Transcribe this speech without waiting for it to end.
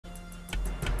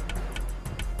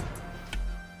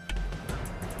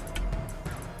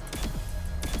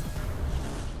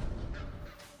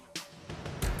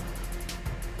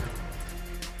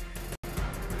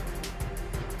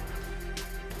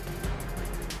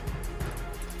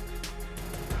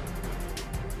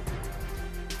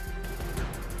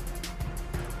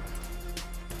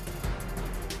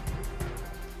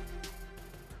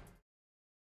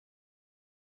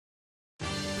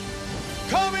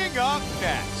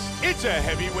It's a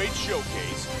heavyweight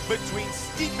showcase between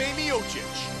Stipe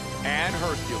Miocic and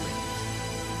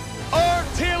Hercules. Our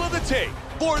tale of the tape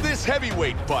for this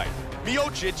heavyweight fight.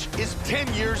 Miocic is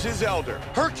 10 years his elder.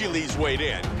 Hercules weighed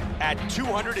in at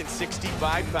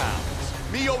 265 pounds.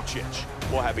 Miocic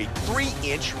will have a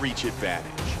 3-inch reach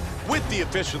advantage. With the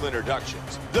official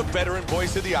introductions, the veteran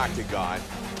voice of the Octagon,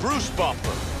 Bruce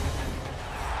Buffer.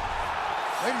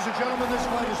 Ladies and gentlemen, this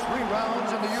fight is 3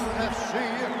 rounds in the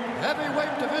UFC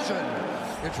heavyweight division.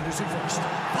 Introducing first,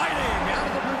 fighting out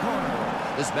of the blue corner.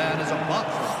 This man is a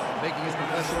boxer, making his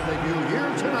professional debut here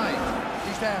tonight.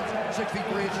 He stands 6 feet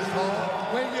 3 inches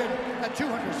tall, weighing in at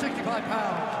 265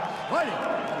 pounds. Fighting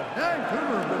out of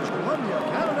Vancouver, British Columbia,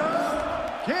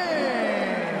 Canada,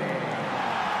 King.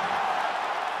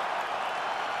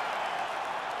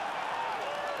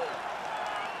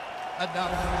 And now,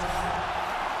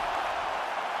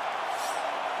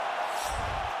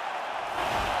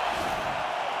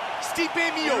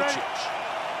 Stipe Miocic,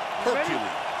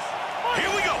 Hercules.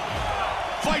 Here we go.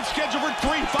 Fight scheduled for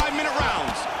 3 5-minute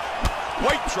rounds.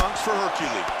 White trunks for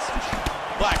Hercules.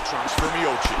 Black trunks for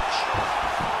Miocic.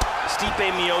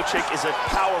 Stipe Miocic is a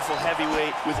powerful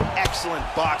heavyweight with excellent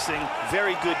boxing,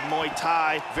 very good Muay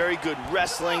Thai, very good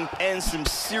wrestling, and some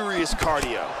serious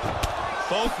cardio.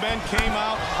 Both men came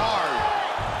out hard.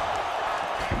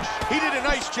 He did a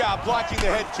nice job blocking the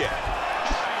head kick.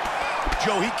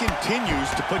 Joe, he continues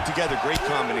to put together great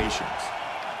combinations.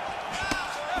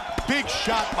 Big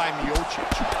shot by Miocic.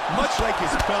 Much like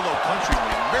his fellow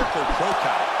countryman, Mirko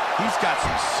Crocop, he's got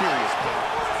some serious power.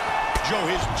 Joe,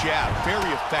 his jab,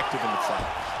 very effective in the fight.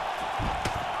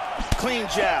 Clean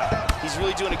jab. He's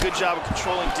really doing a good job of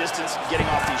controlling distance and getting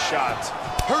off these shots.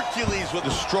 Hercules with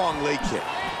a strong leg kick.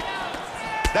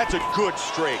 That's a good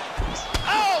straight.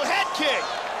 Oh, head kick!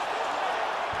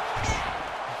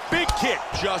 Big kick,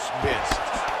 just missed.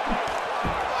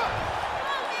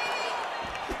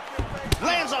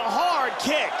 Lands a hard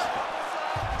kick.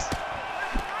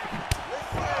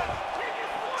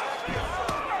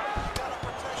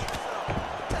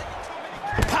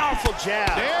 Powerful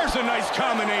jab. There's a nice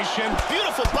combination.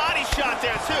 Beautiful body shot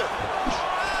there, too.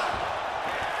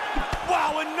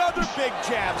 Wow, another big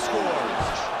jab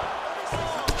scores.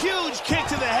 Huge kick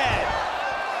to the head.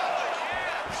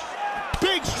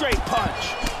 Big straight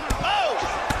punch. Oh!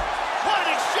 What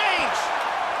an exchange!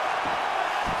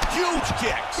 Huge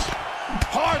kicks.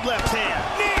 Hard left hand.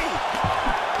 Knee!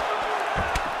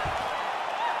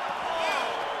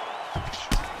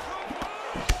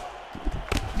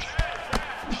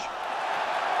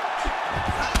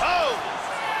 Oh!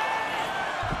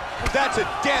 That's a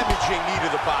damaging knee to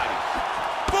the body.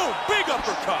 Boom, big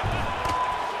uppercut.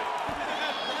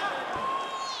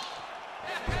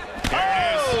 There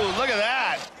it is. Oh, look at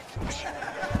that.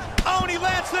 Oh, and he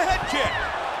lands the head kick.